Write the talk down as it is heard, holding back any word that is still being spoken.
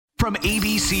From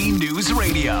ABC News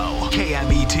Radio,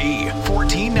 KMET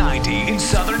 1490 in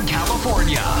Southern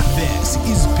California. This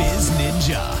is Biz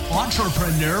Ninja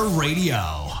Entrepreneur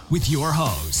Radio with your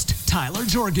host, Tyler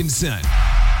Jorgensen.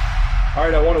 All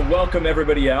right, I want to welcome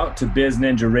everybody out to Biz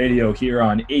Ninja Radio here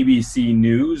on ABC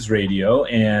News Radio.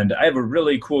 And I have a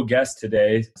really cool guest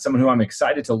today, someone who I'm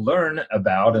excited to learn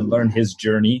about and learn his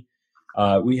journey.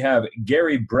 We have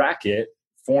Gary Brackett,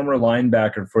 former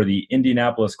linebacker for the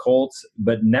Indianapolis Colts,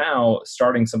 but now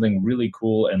starting something really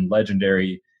cool and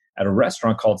legendary at a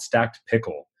restaurant called Stacked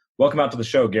Pickle. Welcome out to the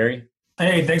show, Gary.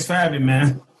 Hey, thanks for having me,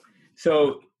 man.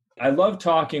 So I love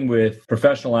talking with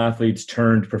professional athletes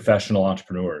turned professional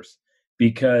entrepreneurs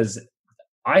because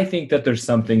I think that there's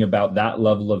something about that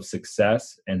level of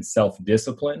success and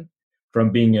self-discipline from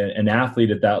being an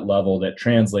athlete at that level that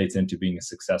translates into being a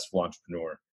successful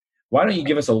entrepreneur. Why don't you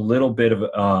give us a little bit of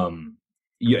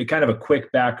kind of a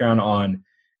quick background on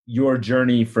your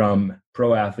journey from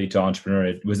pro athlete to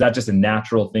entrepreneur? Was that just a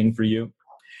natural thing for you?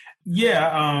 Yeah,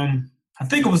 I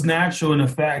think it was natural in the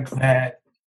fact that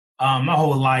my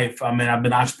whole life, I've been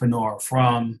an entrepreneur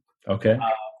from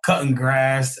cutting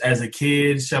grass as a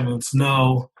kid, shoveling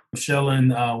snow,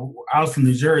 shelling. I was from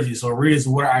New Jersey, so Rita's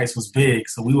water ice was big.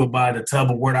 So we would buy the tub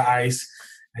of water ice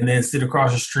and then sit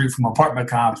across the street from an apartment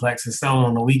complex and sell it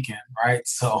on the weekend, right?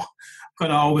 So I've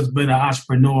always been an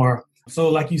entrepreneur. So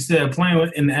like you said,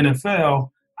 playing in the NFL,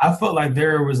 I felt like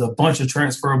there was a bunch of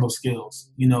transferable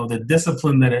skills. You know, the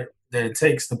discipline that it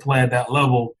takes to play at that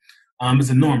level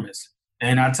is enormous.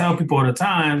 And I tell people all the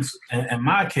time, in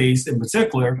my case in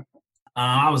particular,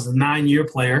 I was a 9-year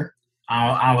player.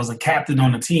 I was a captain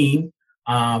on the team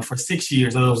for 6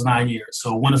 years of those 9 years.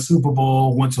 So won a Super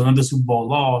Bowl, went to another Super Bowl,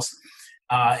 lost.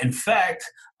 In fact,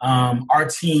 our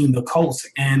team, the Colts,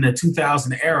 in the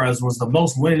 2000 eras was the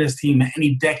most winningest team in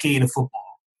any decade of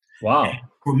football. Wow! And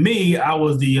for me, I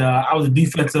was the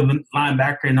defensive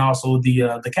linebacker and also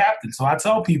the captain. So I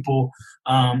tell people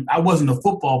I wasn't a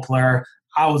football player.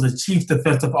 I was a chief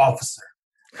defensive officer.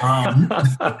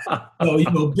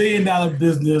 So, billion-dollar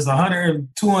business, 100,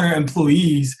 200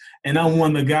 employees, and I'm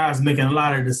one of the guys making a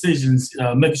lot of decisions,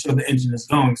 making sure the engine is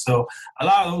going. So a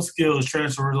lot of those skills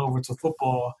transfer over to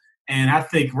football, and I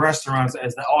think restaurants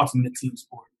as the ultimate team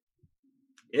sport.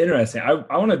 Interesting.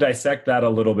 I want to dissect that a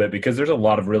little bit because there's a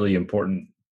lot of really important,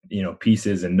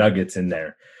 pieces and nuggets in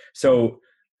there. So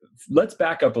let's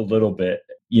back up a little bit,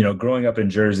 growing up in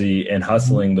Jersey and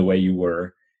hustling the way you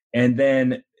were, and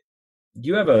then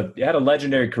you had a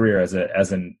legendary career as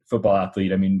a football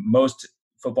athlete. I mean, most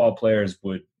football players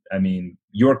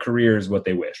your career is what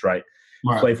they wish, right?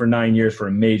 Play for 9 years for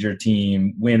a major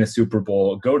team, win a Super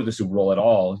Bowl, go to the Super Bowl at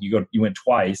all. You went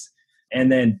twice, and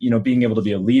then, being able to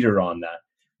be a leader on that.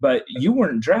 But you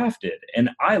weren't drafted.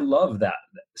 And I love that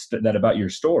about your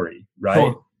story, right?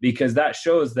 Cool. Because that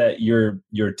shows that your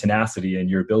tenacity and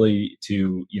your ability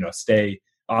to, stay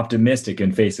optimistic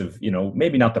in face of,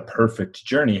 maybe not the perfect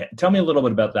journey. Tell me a little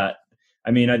bit about that.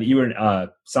 I mean, you were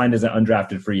signed as an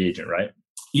undrafted free agent, right?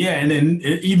 Yeah, and then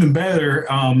even better,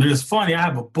 it's funny, I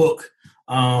have a book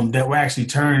that we're actually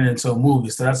turning into a movie,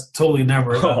 so that's totally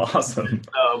never awesome.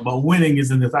 But winning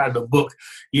is in the side of the book.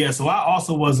 Yeah, so I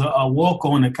also was a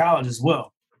walk-on in college as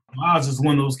well. I was just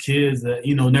one of those kids that,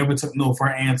 never took no for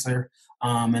an answer,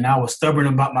 and I was stubborn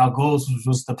about my goals, which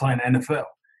was to play in the NFL.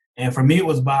 And for me, it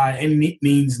was by any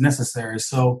means necessary.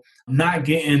 So not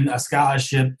getting a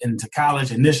scholarship into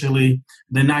college initially,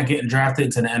 then not getting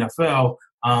drafted to the NFL,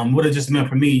 would have just meant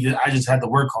for me, I just had to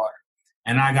work harder.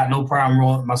 And I got no problem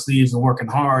rolling up my sleeves and working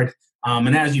hard.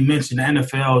 And as you mentioned, the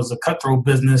NFL is a cutthroat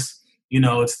business. We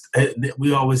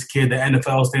always kid the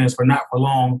NFL stands for not for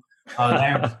long. The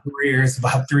average career is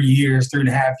about 3 years,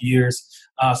 3.5 years.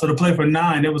 So to play for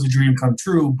 9, it was a dream come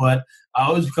true. But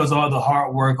it was because of all the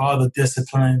hard work, all the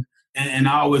discipline. And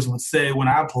I always would say when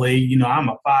I played, I'm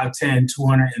a 5'10",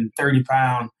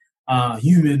 230-pound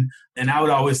human. And I would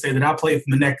always say that I played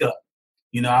from the neck up.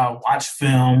 I watched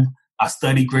film. I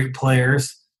studied great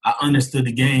players. I understood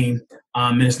the game.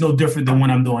 And it's no different than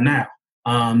what I'm doing now.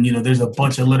 There's a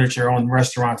bunch of literature on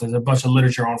restaurants. There's a bunch of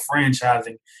literature on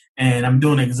franchising. And I'm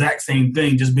doing the exact same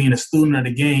thing, just being a student of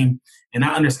the game. And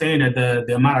I understand that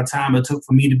the amount of time it took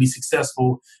for me to be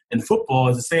successful in football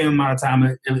is the same amount of time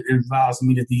it involves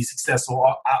me to be successful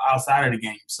outside of the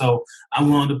game. So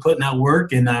I'm willing to put in that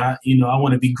work, and I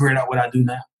want to be great at what I do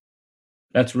now.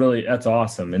 That's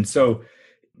awesome. And so,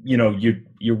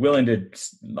 you're willing to.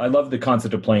 I love the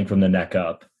concept of playing from the neck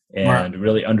up and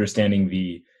really understanding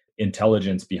the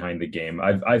intelligence behind the game.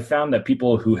 I've found that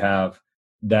people who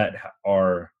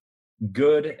are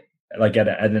good, like at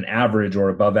an average or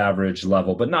above average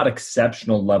level, but not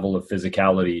exceptional level of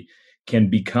physicality, can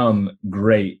become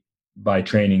great by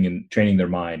training their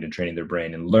mind and training their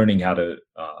brain and learning how to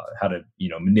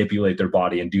manipulate their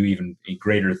body and do even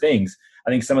greater things. I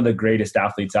think some of the greatest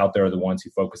athletes out there are the ones who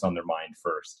focus on their mind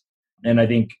first. And I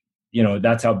think,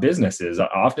 that's how business is.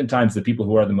 Oftentimes the people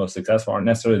who are the most successful aren't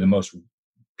necessarily the most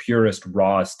purest,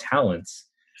 rawest talents.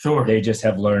 Sure. They just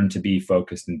have learned to be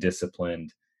focused and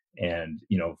disciplined and,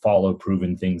 follow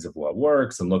proven things of what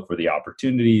works and look for the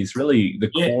opportunities, really the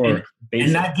core basic.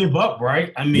 And not give up,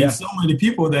 right? I mean, so many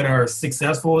people that are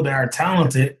successful, that are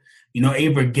talented,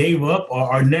 either gave up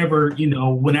or never,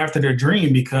 went after their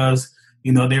dream because,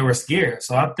 they were scared.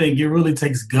 So I think it really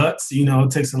takes guts,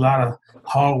 it takes a lot of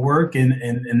hard work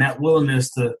and that willingness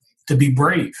to be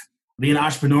brave. Being an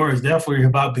entrepreneur is definitely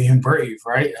about being brave,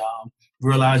 right?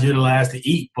 Realize you're the last to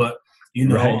eat, but,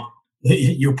 right.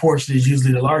 Your portion is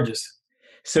usually the largest.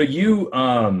 So you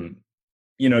come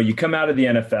out of the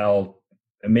NFL,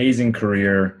 amazing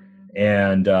career,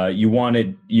 and one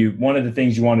of the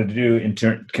things you wanted to do in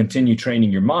continue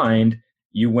training your mind,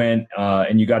 you went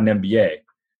and you got an MBA.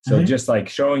 So just like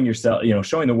showing yourself,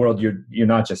 showing the world you're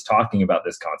not just talking about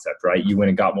this concept, right? You went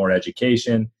and got more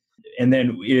education. And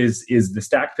then is the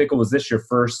Stacked Pickle, was this your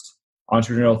first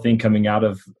entrepreneurial thing coming out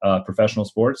of professional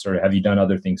sports, or have you done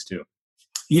other things too?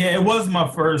 Yeah, it was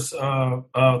my first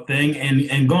thing.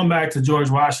 And going back to George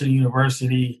Washington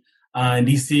University in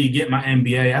D.C., get my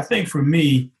MBA, I think for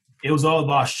me, it was all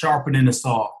about sharpening the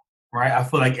saw, right? I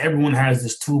feel like everyone has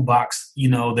this toolbox,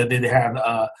 that they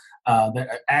have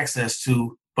access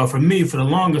to. But for me, for the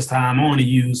longest time, I only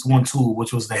used one tool,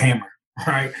 which was the hammer,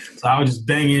 right? So I was just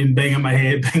banging my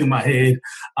head.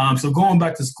 So going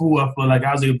back to school, I feel like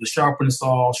I was able to sharpen the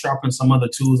saw, sharpen some other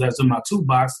tools that's in my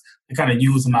toolbox to kind of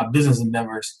use in my business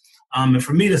endeavors. And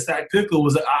for me, the Stacked Pickle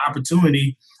was an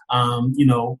opportunity,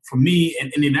 for me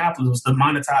in Indianapolis was to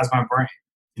monetize my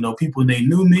brand. People, they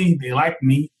knew me, they liked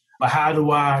me, but how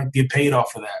do I get paid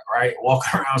off of that, right?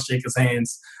 Walking around, shaking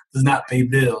hands does not pay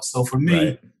bills. So for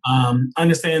me,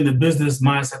 understanding the business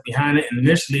mindset behind it, and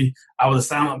initially I was a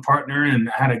silent partner and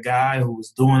I had a guy who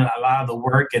was doing a lot of the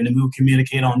work, and then we would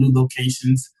communicate on new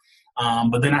locations.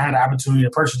 But then I had the opportunity to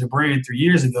purchase the brand 3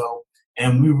 years ago,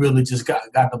 and we really just got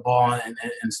the ball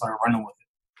and started running with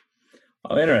it.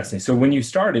 Oh, interesting. So when you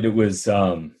started, it was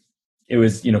kind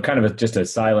of just a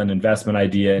silent investment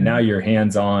idea, and now you're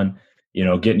hands-on,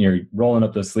 rolling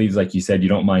up those sleeves like you said you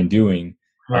don't mind doing.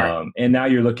 Right. And now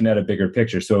you're looking at a bigger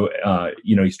picture. So,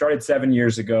 you started 7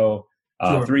 years ago,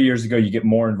 Sure. 3 years ago, you get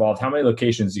more involved. How many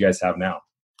locations do you guys have now?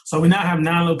 So we now have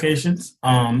 9 locations.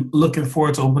 Looking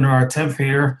forward to opening our 10th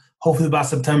here, hopefully by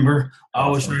September. I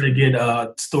always try to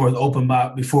get stores open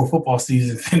before football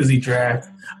season, fantasy draft.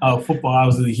 Football,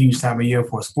 obviously, a huge time of year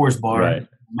for a sports bar, right.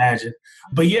 Imagine.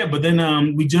 But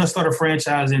then we just started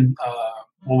franchising,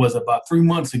 about 3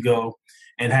 months ago,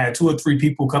 and had 2 or 3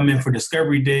 people come in for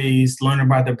discovery days, learn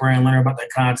about the brand, learn about the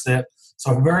concept. So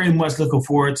I'm very much looking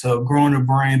forward to growing the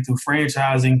brand through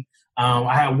franchising.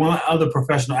 I had one other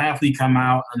professional athlete come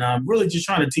out, and I'm really just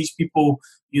trying to teach people,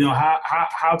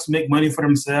 how to make money for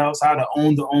themselves, how to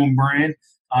own their own brand,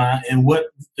 and what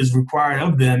is required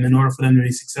of them in order for them to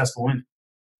be successful in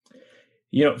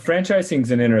it. Franchising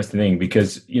is an interesting thing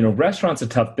because, restaurants are a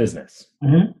tough business.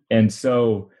 Mm-hmm. And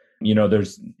so,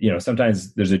 there's,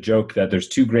 sometimes there's a joke that there's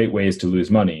 2 great ways to lose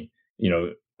money,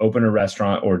 open a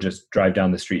restaurant or just drive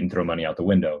down the street and throw money out the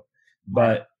window.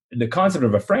 But the concept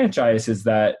of a franchise is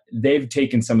that they've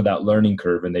taken some of that learning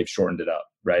curve and they've shortened it up,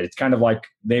 right? It's kind of like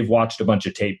they've watched a bunch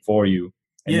of tape for you.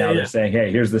 And now they're saying,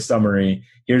 hey, here's the summary,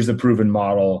 here's the proven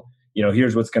model,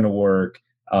 here's what's going to work.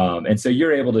 And so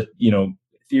you're able to,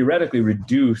 theoretically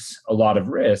reduce a lot of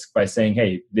risk by saying,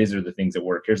 hey, these are the things that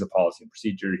work. Here's the policy and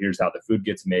procedure. Here's how the food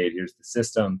gets made. Here's the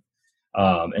system.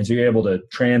 And so you're able to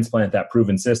transplant that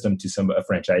proven system to a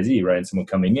franchisee, right? And someone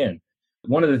coming in.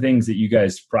 One of the things that you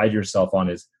guys pride yourself on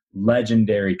is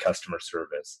legendary customer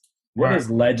service. What is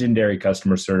legendary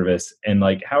customer service? And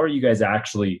how are you guys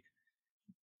actually,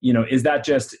 is that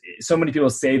just, so many people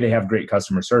say they have great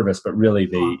customer service, but really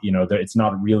it's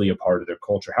not really a part of their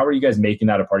culture. How are you guys making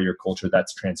that a part of your culture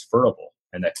that's transferable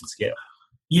and that can scale?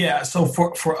 Yeah, so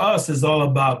for us, it's all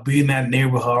about being that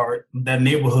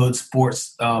neighborhood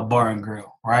sports bar and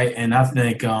grill, right? And I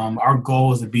think our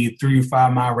goal is to be 3 to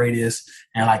 5 mile radius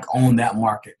and own that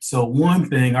market. So one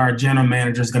thing, our general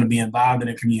manager is going to be involved in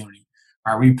the community,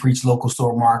 right? We preach local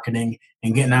store marketing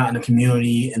and getting out in the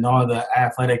community and all the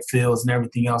athletic fields and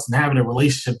everything else and having a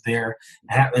relationship there.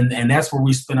 And that's where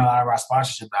we spend a lot of our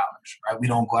sponsorship dollars, right? We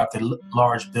don't go after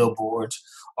large billboards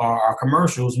or our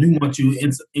commercials. We want you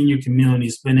in your community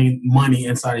spending money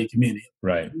inside of your community.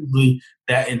 Right.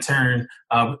 That in turn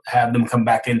have them come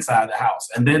back inside the house.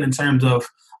 And then in terms of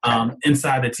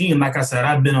inside the team, like I said,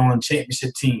 I've been on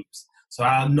championship teams. So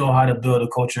I know how to build a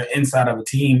culture inside of a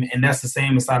team. And that's the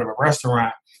same inside of a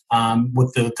restaurant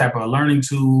with the type of learning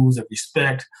tools of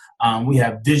respect. We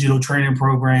have digital training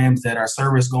programs that our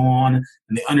servers go on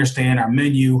and they understand our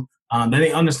menu. Then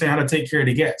they understand how to take care of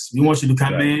the guests. We want you to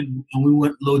come in and we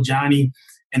want little Johnny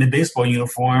in a baseball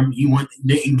uniform. You want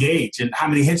to engage. And how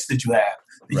many hits did you have?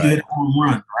 Did you hit a home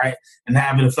run, right? And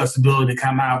having the flexibility to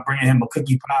come out, bringing him a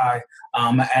cookie pie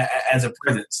as a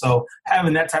present. So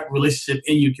having that type of relationship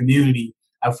in your community,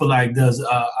 I feel like does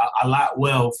a lot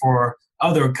well for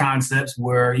other concepts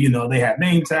where, you know, they have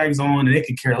name tags on and they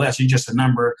could care less. You're just a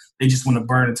number. They just want to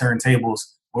burn the turntables.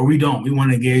 Where we don't. We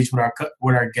want to engage with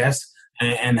our guests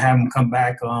and have them come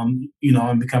back, you know,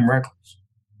 and become regulars.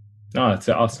 Oh, that's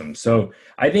awesome. So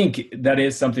I think that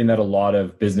is something that a lot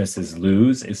of businesses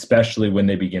lose, especially when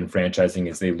they begin franchising,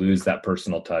 is they lose that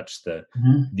personal touch, the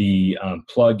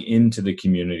plug into the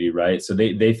community, right? So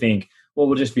they think, well,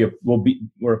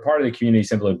 we're a part of the community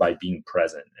simply by being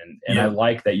present. And I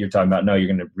like that you're talking about, no, you're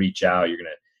going to reach out, you're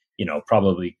going to, you know,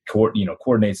 probably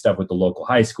coordinate stuff with the local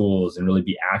high schools and really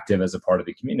be active as a part of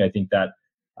the community. I think that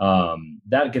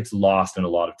that gets lost in a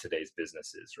lot of today's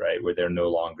businesses, right? Where they're no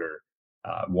longer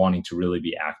wanting to really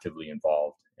be actively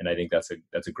involved. And I think that's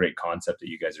a great concept that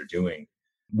you guys are doing.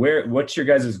 What's your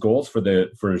guys' goals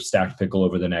for Stacked Pickle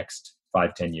over the next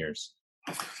 5-10 years?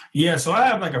 Yeah, so I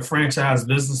have like a franchise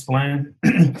business plan.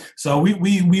 So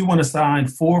we want to sign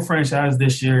 4 franchises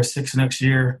this year, 6 next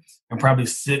year, and probably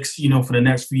 6, you know, for the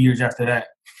next few years after that.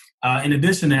 In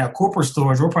addition to that, corporate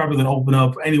stores, we're probably going to open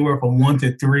up anywhere from 1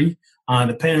 to 3,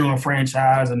 depending on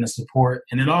franchise and the support.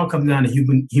 And it all comes down to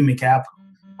human capital.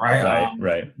 Right.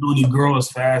 You only grow as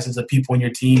fast as the people on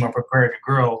your team are prepared to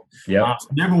grow. So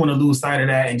never want to lose sight of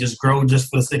that and just grow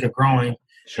just for the sake of growing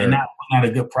and not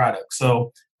a good product.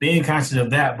 So being conscious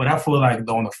of that, but I feel like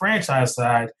on the franchise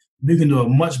side, we can do a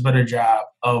much better job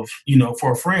of, you know,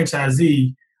 for a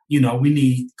franchisee, you know, we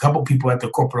need a couple people at the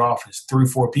corporate office,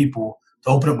 3-4 people. To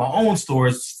open up my own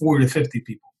stores, 40 to 50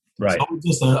 people. Right. So it's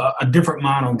just a different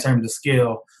model in terms of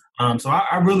scale. So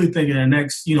I really think in the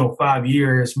next, you know, 5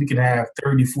 years, we could have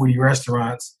 30, 40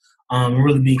 restaurants and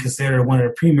really be considered one of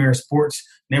the premier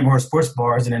neighborhood sports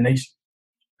bars in the nation.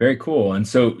 Very cool. And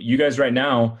so you guys right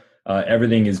now,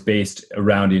 everything is based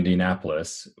around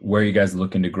Indianapolis. Where are you guys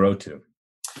looking to grow to?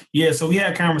 Yeah, so we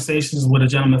had conversations with a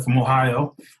gentleman from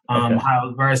Ohio. Ohio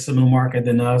is a very similar market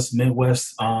than us,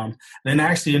 Midwest. Then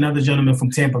actually another gentleman from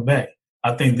Tampa Bay.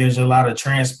 I think there's a lot of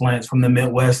transplants from the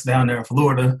Midwest down there in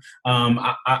Florida.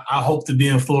 I hope to be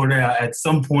in Florida at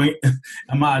some point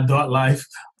in my adult life.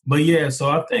 But yeah, so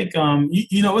I think,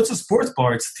 you know, it's a sports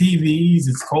bar. It's TVs,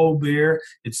 it's cold beer,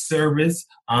 it's service.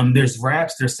 There's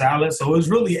wraps, there's salads. So it's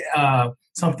really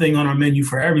something on our menu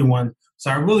for everyone.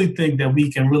 So I really think that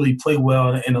we can really play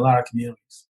well in a lot of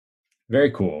communities.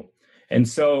 Very cool. And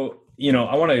so, you know,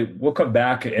 we'll come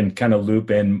back and kind of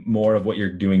loop in more of what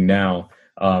you're doing now.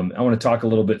 I want to talk a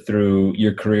little bit through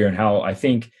your career and how I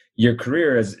think your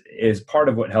career is part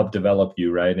of what helped develop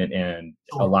you, right? And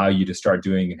allow you to start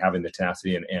doing and having the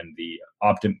tenacity and the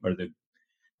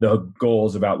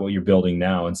goals about what you're building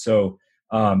now. And so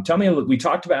tell me, we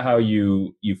talked about how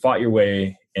you fought your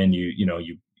way and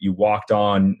you walked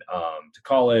on to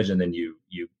college, and then you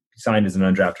signed as an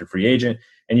undrafted free agent.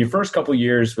 And your first couple of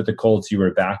years with the Colts, you were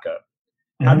a backup.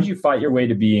 How did you fight your way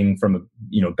to being from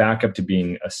a backup to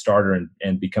being a starter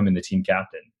and becoming the team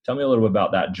captain? Tell me a little bit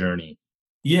about that journey.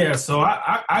 Yeah, so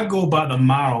I go by the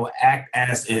model, act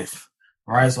as if,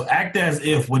 right? So act as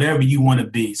if whatever you want to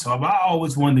be. So if I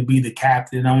always wanted to be the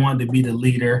captain, I wanted to be the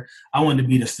leader, I wanted to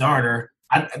be the starter,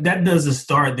 that doesn't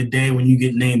start the day when you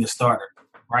get named the starter,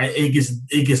 right?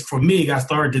 It gets for me, it got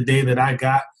started the day that I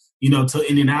got, to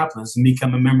Indianapolis and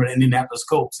become a member of the Indianapolis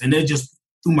Colts. And then just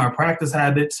through my practice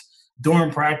habits,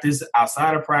 during practice,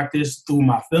 outside of practice, through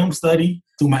my film study,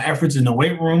 through my efforts in the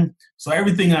weight room. So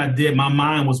everything I did, my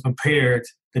mind was prepared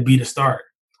to be the starter.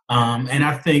 And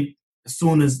I think as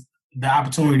soon as the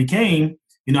opportunity came,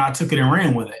 I took it and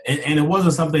ran with it. And it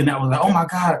wasn't something that was like, oh my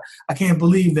God, I can't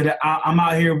believe that I'm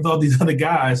out here with all these other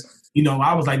guys.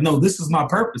 I was like, no, this is my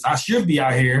purpose. I should be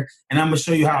out here, and I'm going to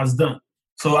show you how it's done.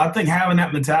 So I think having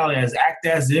that mentality as act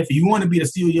as if you want to be the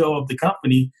CEO of the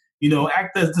company,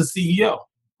 act as the CEO.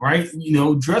 right?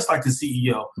 Dress like the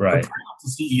CEO, right? The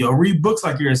CEO, read books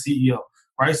like you're a CEO,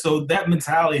 right? So that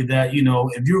mentality that,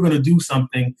 if you're going to do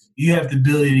something, you have the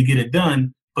ability to get it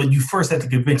done, but you first have to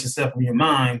convince yourself in your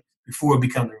mind before it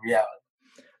becomes a reality.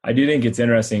 I do think it's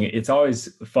interesting. It's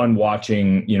always fun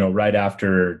watching, right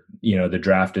after, the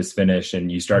draft is finished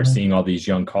and you start seeing all these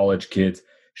young college kids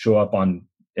show up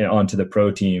onto the pro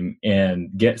team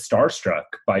and get starstruck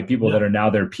by people that are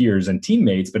now their peers and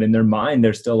teammates. But in their mind,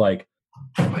 they're still like,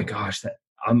 oh my gosh,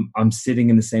 I'm sitting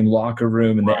in the same locker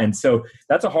room. And so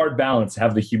that's a hard balance to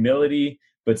have the humility,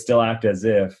 but still act as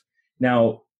if.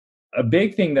 Now, a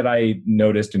big thing that I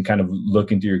noticed and kind of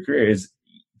look into your career is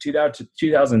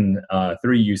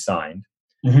 2003 you signed,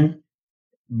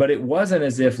 but it wasn't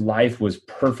as if life was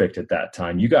perfect at that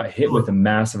time. You got hit with a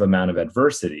massive amount of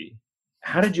adversity.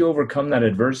 How did you overcome that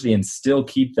adversity and still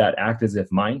keep that act as if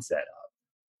mindset up?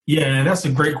 Yeah, that's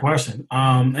a great question.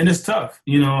 And it's tough.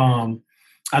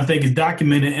 I think it's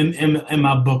documented in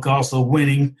my book also,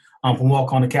 Winning, from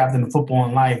Walk On to Captain of Football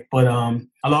and Life. But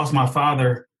I lost my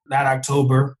father that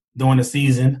October during the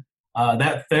season.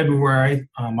 That February,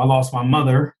 I lost my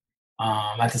mother.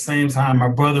 At the same time, my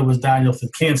brother was diagnosed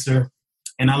with cancer,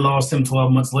 and I lost him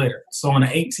 12 months later. So in an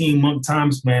 18-month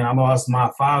time span, I lost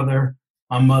my father,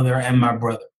 my mother, and my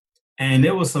brother. And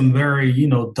it was some very,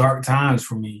 dark times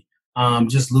for me,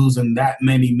 just losing that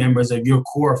many members of your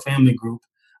core family group.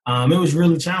 It was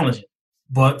really challenging.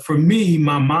 But for me,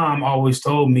 my mom always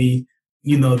told me,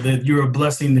 that you're a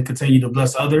blessing to continue to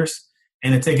bless others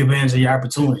and to take advantage of your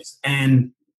opportunities.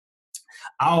 And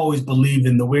I always believed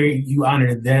in the way you honor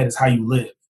your dad is how you live.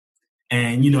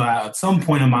 And, at some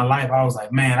point in my life, I was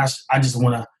like, man, I just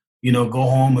want to, go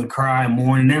home and cry and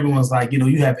mourn. And everyone's like,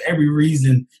 you have every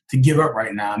reason to give up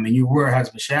right now. I mean, your world has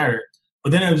been shattered.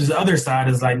 But then there's this other side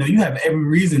is like, no, you have every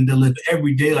reason to live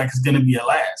every day like it's going to be your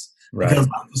last. Right. Because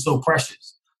life is so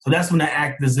precious. So that's when I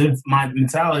act as if my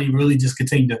mentality really just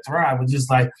continued to thrive. It's just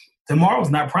like, tomorrow's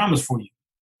not promised for you.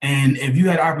 And if you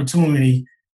had opportunity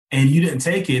and you didn't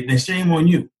take it, then shame on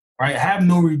you, right? Have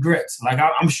no regrets. Like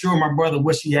I'm sure my brother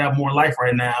wished he had more life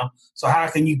right now. So how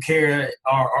can you care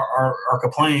or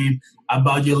complain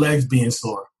about your legs being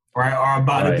sore, right? Or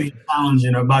about it being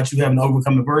challenging, or about you having to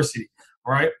overcome adversity,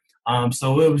 right?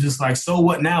 So it was just like, so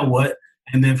what now what?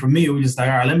 And then for me, it was just like,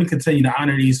 all right, let me continue to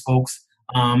honor these folks.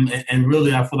 And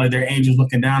really, I feel like they're angels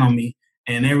looking down on me.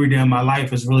 And every day of my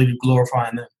life is really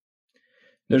glorifying them.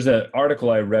 There's an article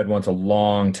I read once a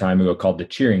long time ago called The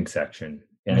Cheering Section.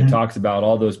 And it talks about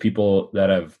all those people that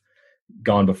have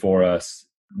gone before us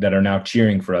that are now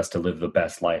cheering for us to live the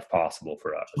best life possible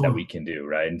for us that we can do,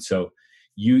 right? And so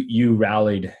you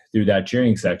rallied through that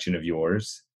cheering section of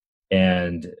yours.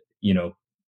 And,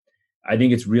 I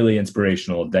think it's really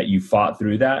inspirational that you fought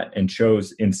through that and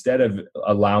chose, instead of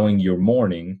allowing your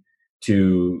mourning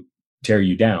to tear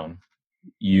you down,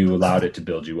 you allowed it to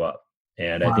build you up.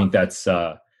 And I think that's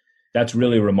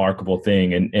really a remarkable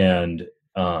thing. And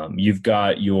you've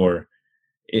got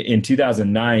in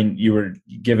 2009, you were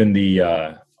given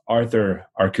the Arthur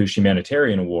Arkush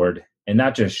Humanitarian Award. And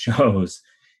that just shows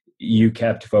you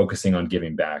kept focusing on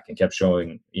giving back and kept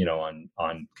showing,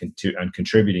 on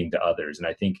contributing to others. And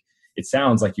I think it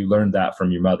sounds like you learned that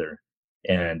from your mother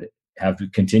and have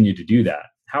continued to do that.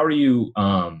 How are you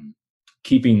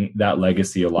keeping that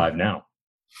legacy alive now?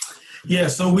 Yeah,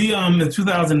 so we in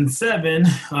 2007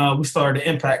 we started the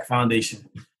Impact Foundation,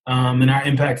 and our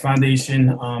Impact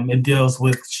Foundation it deals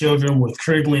with children with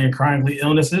critically and chronically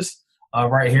illnesses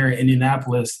right here in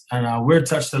Indianapolis, and we're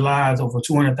touched the lives over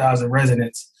 200,000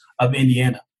 residents of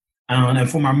Indiana. And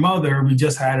for my mother, we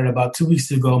just had it about 2 weeks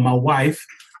ago. My wife,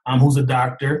 who's a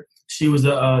doctor, she was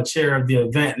the chair of the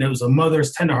event, and it was a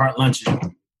mother's tender heart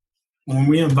luncheon. When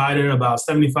we invited about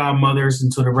 75 mothers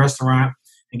into the restaurant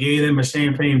and gave them a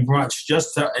champagne brunch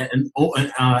just in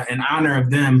honor of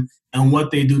them and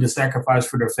what they do to sacrifice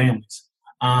for their families.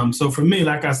 So for me,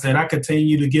 like I said, I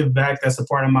continue to give back. That's a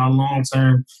part of my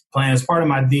long-term plan. It's part of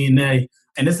my DNA.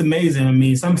 And it's amazing. I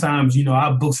mean, sometimes,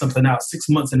 I book something out 6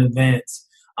 months in advance.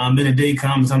 Then the day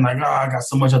comes, I'm like, oh, I got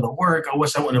so much other work. I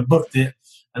wish I wouldn't have booked it.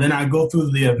 And then I go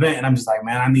through the event and I'm just like,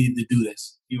 man, I need to do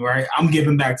this. Right? I'm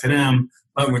giving back to them,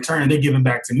 but in return, they're giving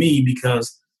back to me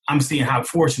because I'm seeing how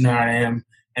fortunate I am.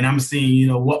 And I'm seeing,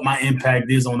 what my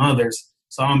impact is on others.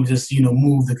 So I'm just,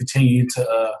 moved to continue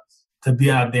to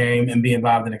be out there and be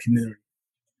involved in the community.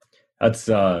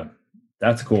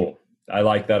 That's cool. I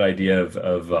like that idea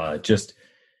of just,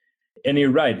 and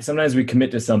you're right. Sometimes we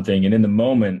commit to something and in the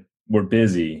moment we're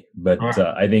busy, but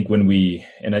I think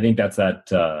I think that's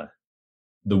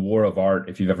The War of Art,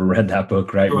 if you've ever read that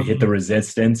book, right? We hit the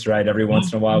resistance, right? Every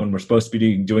once in a while when we're supposed to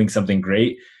be doing something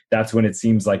great, that's when it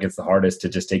seems like it's the hardest to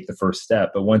just take the first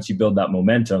step. But once you build that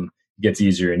momentum, it gets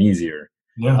easier and easier.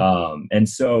 Yeah. And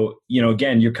so,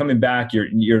 again, you're coming back,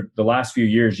 you're the last few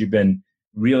years, you've been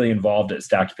really involved at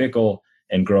Stacked Pickle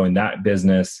and growing that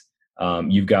business.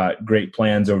 You've got great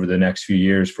plans over the next few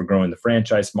years for growing the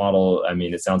franchise model. I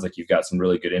mean, it sounds like you've got some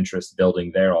really good interest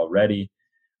building there already.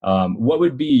 What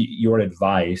would be your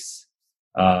advice?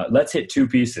 Let's hit 2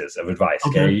 pieces of advice.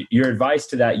 Okay. Your advice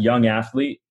to that young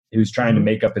athlete who's trying to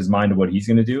make up his mind to what he's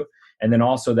going to do. And then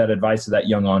also that advice to that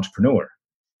young entrepreneur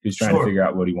who's trying to figure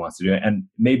out what he wants to do. And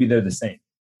maybe they're the same.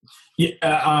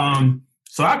 Yeah.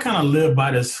 So I kind of live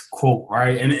by this quote,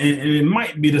 right? And it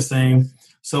might be the same.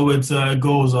 So it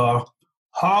goes,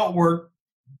 hard work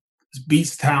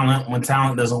beats talent when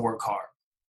talent doesn't work hard.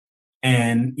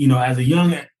 And, as a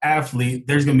young athlete,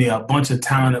 there's going to be a bunch of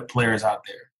talented players out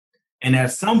there. And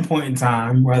at some point in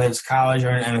time, whether it's college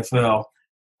or in NFL,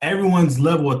 everyone's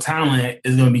level of talent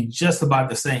is going to be just about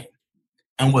the same.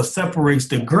 And what separates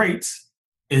the greats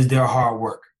is their hard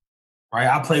work, right?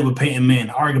 I played with Peyton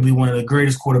Manning, arguably one of the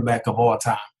greatest quarterbacks of all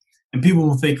time. And people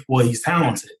will think, well, he's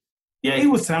talented. Yeah, he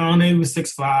was talented. He was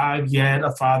 6'5". He had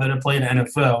a father that played in the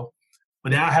NFL.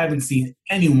 But I haven't seen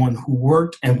anyone who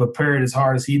worked and prepared as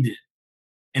hard as he did.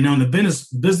 And on the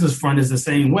business front is the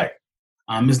same way.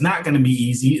 It's not going to be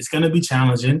easy. It's going to be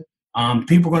challenging.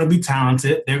 People are going to be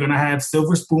talented. They're going to have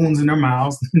silver spoons in their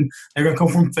mouths. They're going to come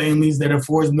from families that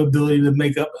affords them the ability to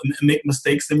make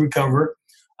mistakes and recover.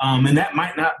 And that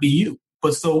might not be you.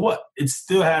 But so what? It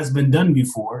still has been done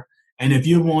before. And if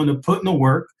you're willing to put in the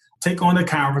work, take on the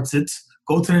conferences,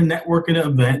 go to the networking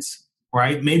events,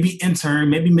 right? Maybe intern,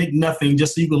 maybe make nothing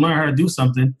just so you can learn how to do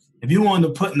something. If you want to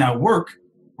put in that work,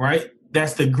 right,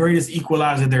 that's the greatest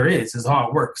equalizer there is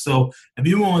hard work. So if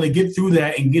you want to get through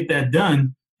that and get that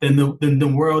done, then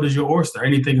the world is your oyster.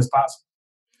 Anything is possible.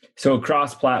 So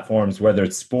across platforms, whether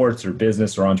it's sports or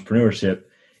business or entrepreneurship,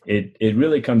 it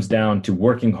really comes down to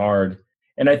working hard.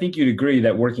 And I think you'd agree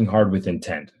that working hard with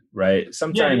intent, right?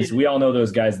 Sometimes we all know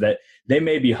those guys that they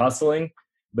may be hustling,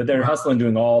 but they're hustling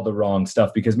doing all the wrong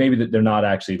stuff because maybe they're not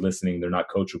actually listening. They're not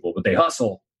coachable, but they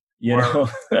hustle, know?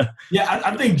 Yeah,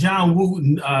 I think John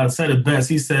Wooten said it best.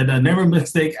 He said, never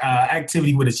mistake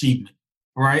activity with achievement,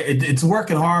 right? It's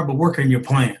working hard, but working your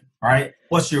plan, right?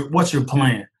 What's your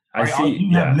plan? Right? I see.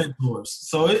 You have mentors.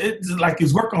 So it's like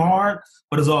it's working hard,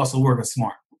 but it's also working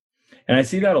smart. And I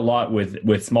see that a lot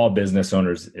with small business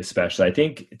owners, especially. I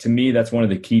think to me, that's one of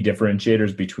the key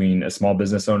differentiators between a small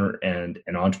business owner and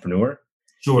an entrepreneur.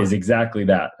 Sure. Is exactly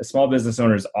that. A small business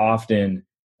owner is often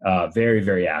very,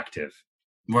 very active,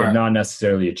 but not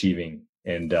necessarily achieving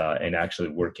and actually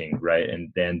working, right? And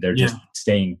then they're just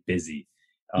staying busy.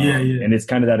 And it's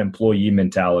kind of that employee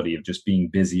mentality of just being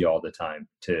busy all the time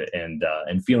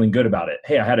and feeling good about it.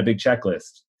 Hey, I had a big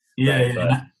checklist.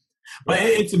 But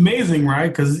it's amazing, right?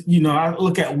 Because, I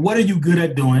look at what are you good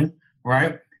at doing,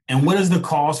 right? And what is the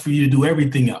cost for you to do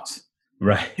everything else?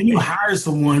 Right. And you hire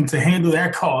someone to handle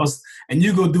that cost and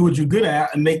you go do what you're good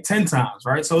at and make 10 times,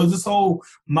 right? So it's this whole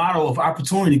model of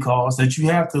opportunity cost that you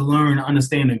have to learn,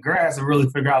 understand, and grasp and really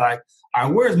figure out, like, all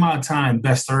right, where's my time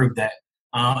best served at?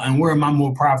 And where am I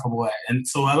more profitable at? And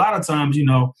so a lot of times,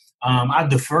 I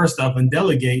defer stuff and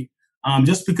delegate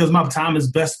just because my time is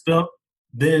best spent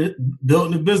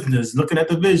building the business, looking at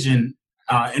the vision,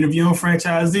 interviewing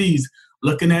franchisees,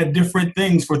 looking at different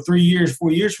things for 3 years,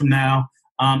 4 years from now,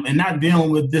 and not dealing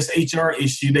with this HR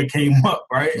issue that came up,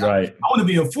 right? Right. I want to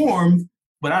be informed,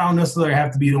 but I don't necessarily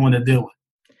have to be the one to deal with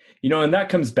it. And that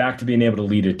comes back to being able to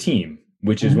lead a team,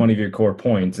 which is one of your core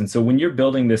points. And so when you're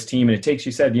building this team, and it takes,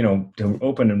 you said, to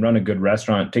open and run a good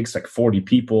restaurant, it takes like 40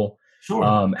 people.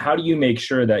 Sure. How do you make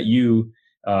sure that you,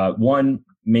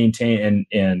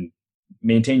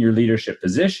 maintain your leadership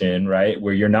position, right?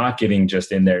 Where you're not getting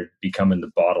just in there becoming the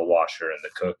bottle washer and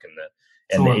the cook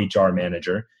and the HR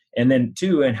manager. And then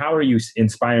 2, and how are you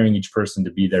inspiring each person to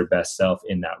be their best self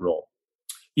in that role?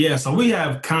 Yeah, so we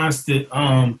have constant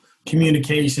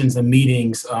communications and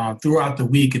meetings throughout the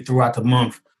week and throughout the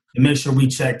month to make sure we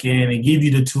check in and give you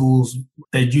the tools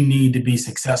that you need to be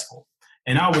successful.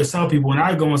 And I always tell people when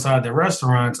I go inside the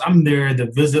restaurants, I'm there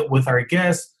to visit with our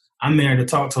guests. I'm there to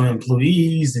talk to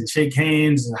employees and shake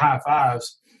hands and high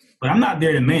fives, but I'm not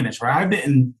there to manage, right? I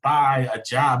didn't buy a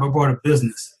job. I bought a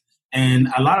business. And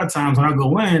a lot of times when I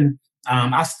go in,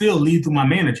 I still lead through my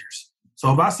managers.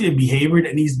 So if I see a behavior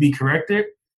that needs to be corrected,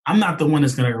 I'm not the one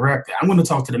that's going to correct it. I'm going to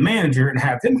talk to the manager and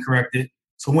have him correct it.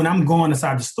 So when I'm going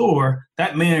inside the store,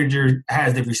 that manager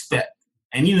has the respect.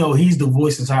 And, he's the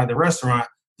voice inside the restaurant.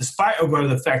 Despite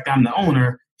the fact I'm the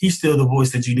owner, he's still the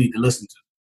voice that you need to listen to.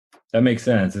 That makes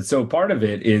sense. And so part of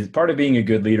being a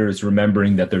good leader is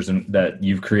remembering that that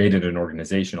you've created an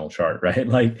organizational chart, right?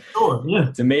 Like, Sure, yeah.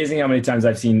 It's amazing how many times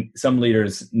I've seen some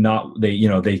leaders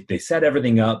they set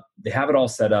everything up, they have it all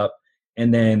set up,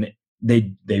 and then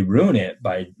they ruin it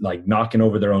by like knocking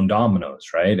over their own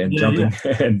dominoes, right? And jumping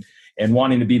and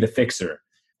wanting to be the fixer.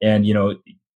 And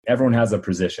everyone has a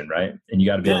position, right? And you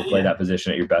got to be able to play that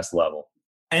position at your best level.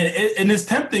 And it's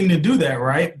tempting to do that,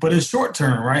 right? But it's short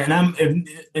term, right? And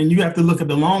you have to look at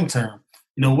the long term.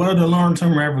 What are the long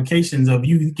term ramifications of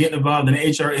you getting involved in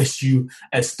an HR issue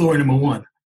at store number one?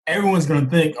 Everyone's going to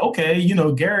think, okay,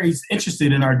 Gary's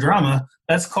interested in our drama.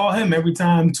 Let's call him every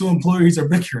time two employees are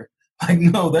bickering. Like,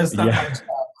 no, that's not my job.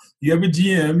 You have a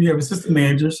GM, you have assistant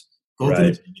managers, go to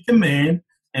the chain of command,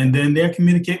 and then they'll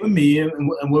communicate with me,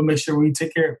 and we'll make sure we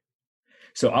take care of it.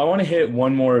 So I want to hit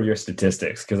one more of your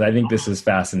statistics because I think this is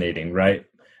fascinating, right?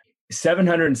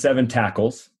 707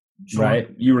 tackles, right?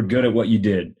 You were good at what you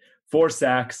did. 4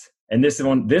 sacks. And this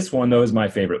one though is my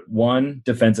favorite. 1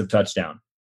 defensive touchdown.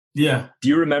 Yeah. Do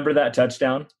you remember that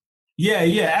touchdown? Yeah,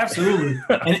 absolutely.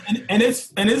 and it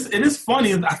is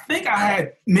funny. I think I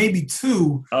had maybe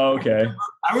 2. Oh, okay.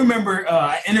 I remember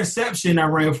interception I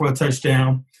ran for a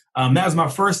touchdown. That was my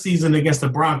first season against the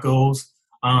Broncos.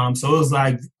 So it was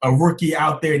like a rookie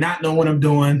out there not knowing what I'm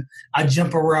doing. I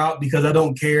jump a route because I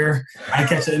don't care. I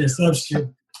catch an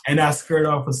interception and I skirt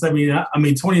off for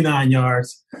 29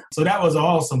 yards. So that was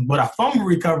awesome. But a fumble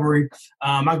recovery,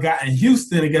 I got in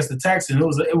Houston against the Texans.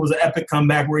 It was an epic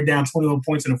comeback. We're down 21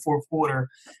 points in the fourth quarter.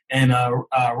 And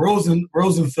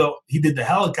Rosenfeld, he did the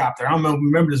helicopter. I don't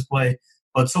remember this play,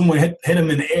 but someone hit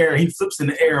him in the air. He flips in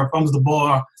the air and fumbles the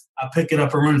ball. I pick it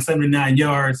up and run 79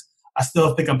 yards. I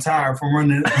still think I'm tired from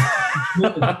running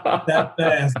that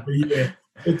fast. But yeah,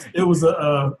 it was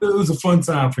a fun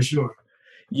time for sure.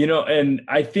 And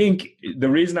I think the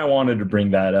reason I wanted to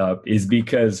bring that up is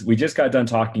because we just got done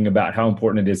talking about how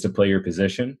important it is to play your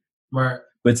position. Right.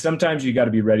 But sometimes you got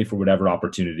to be ready for whatever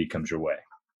opportunity comes your way.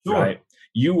 Sure. Right.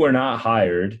 You were not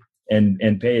hired and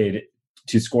paid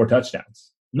to score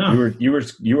touchdowns. No.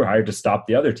 You were hired to stop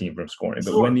the other team from scoring.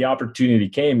 But when the opportunity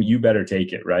came, you better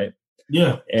take it, right?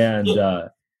 Yeah. And go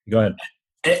ahead.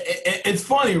 It's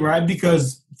funny, right?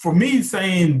 Because for me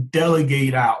saying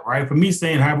delegate out, right? For me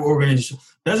saying have an organization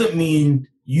doesn't mean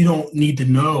you don't need to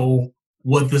know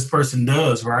what this person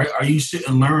does, right? Or you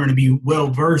shouldn't learn to be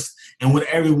well-versed in what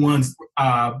everyone's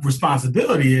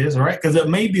responsibility is, right? Because it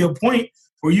may be a point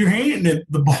where you're handing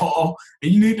the ball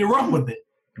and you need to run with it,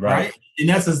 right? And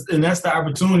that's the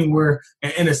opportunity where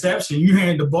an interception, you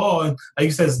hand the ball, and like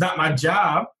you said, it's not my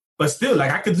job, but still, like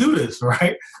I could do this,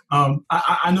 right?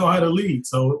 I know how to lead,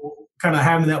 so kind of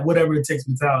having that whatever it takes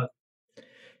mentality.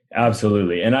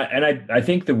 Absolutely, and I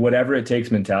think the whatever it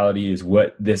takes mentality is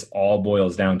what this all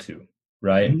boils down to,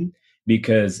 right? Mm-hmm.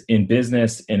 Because in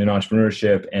business and in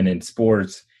entrepreneurship and in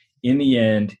sports, in the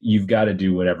end, you've got to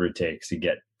do whatever it takes to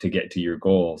get to your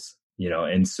goals,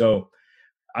 And so,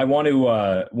 I want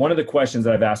to one of the questions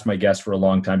that I've asked my guests for a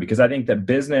long time, because I think that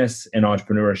business and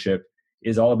entrepreneurship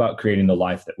is all about creating the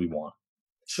life that we want.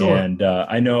 Sure. And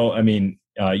I know,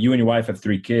 you and your wife have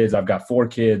 3 kids. I've got 4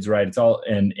 kids, right? It's all,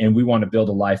 and we want to build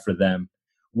a life for them.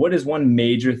 What is one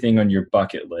major thing on your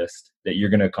bucket list that you're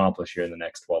going to accomplish here in the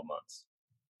next 12 months?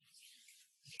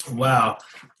 Wow.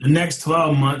 The next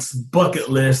 12 months bucket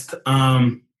list.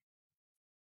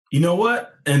 You know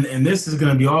what? And this is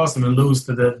going to be awesome and lose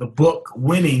to the book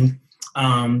Winning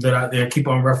that I keep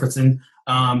on referencing.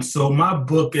 So my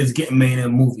book is getting made in a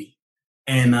movie.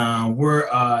 And we're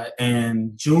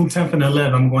in June 10th and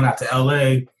 11th, I'm going out to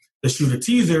LA to shoot a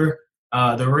teaser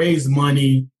to raise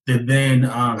money to then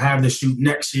have the shoot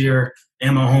next year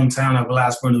in my hometown of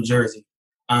Glassboro, New Jersey.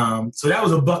 So that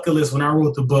was a bucket list when I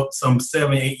wrote the book some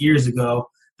 7-8 years ago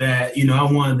that,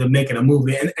 I wanted to make it a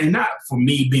movie. And not for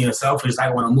me being selfish, I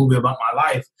want a movie about my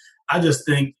life. I just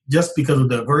think just because of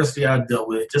the adversity I dealt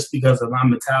with, just because of my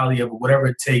mentality of whatever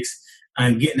it takes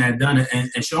and getting that done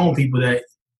and showing people that,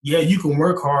 yeah, you can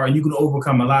work hard and you can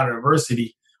overcome a lot of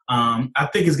adversity. I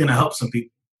think it's going to help some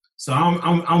people. So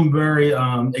I'm very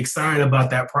excited about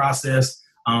that process.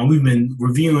 We've been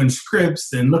reviewing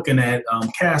scripts and looking at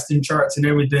casting charts and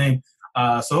everything.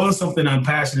 So it's something I'm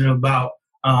passionate about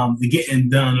getting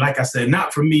done. Like I said,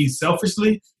 not for me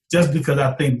selfishly, just because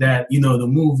I think that, the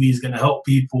movie is going to help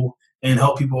people and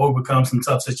help people overcome some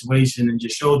tough situation and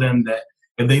just show them that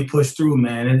if they push through,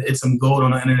 man, it's some gold on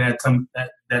the end of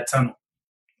that tunnel.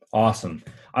 Awesome.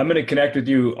 I'm going to connect with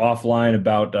you offline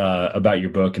about your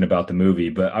book and about the movie,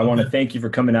 but I want to thank you for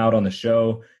coming out on the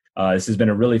show. This has been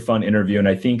a really fun interview, and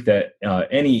I think that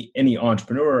any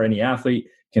entrepreneur or any athlete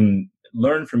can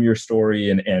learn from your story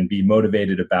and be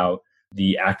motivated about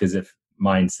the act as if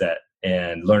mindset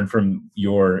and learn from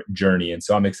your journey. And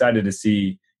so I'm excited to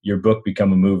see your book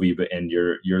become a movie, and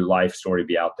your life story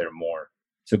be out there more.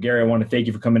 So Gary, I want to thank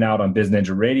you for coming out on Biz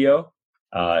Ninja Radio.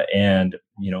 And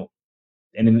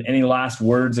any last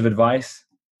words of advice?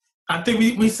 I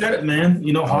think we said it, man.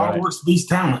 Hard work beats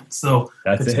talent. So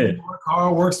that's it. Work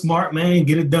hard, work smart, man.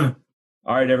 Get it done.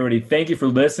 All right, everybody. Thank you for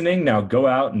listening. Now go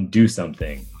out and do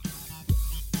something.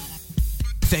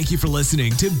 Thank you for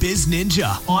listening to Biz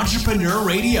Ninja Entrepreneur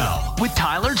Radio with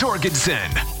Tyler Jorgensen.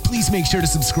 Please make sure to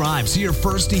subscribe so you're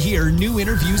first to hear new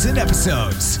interviews and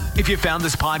episodes. If you found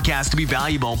this podcast to be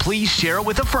valuable, please share it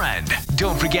with a friend.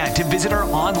 Don't forget to visit our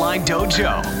online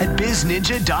dojo at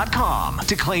bizninja.com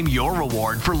to claim your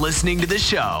reward for listening to the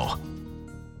show.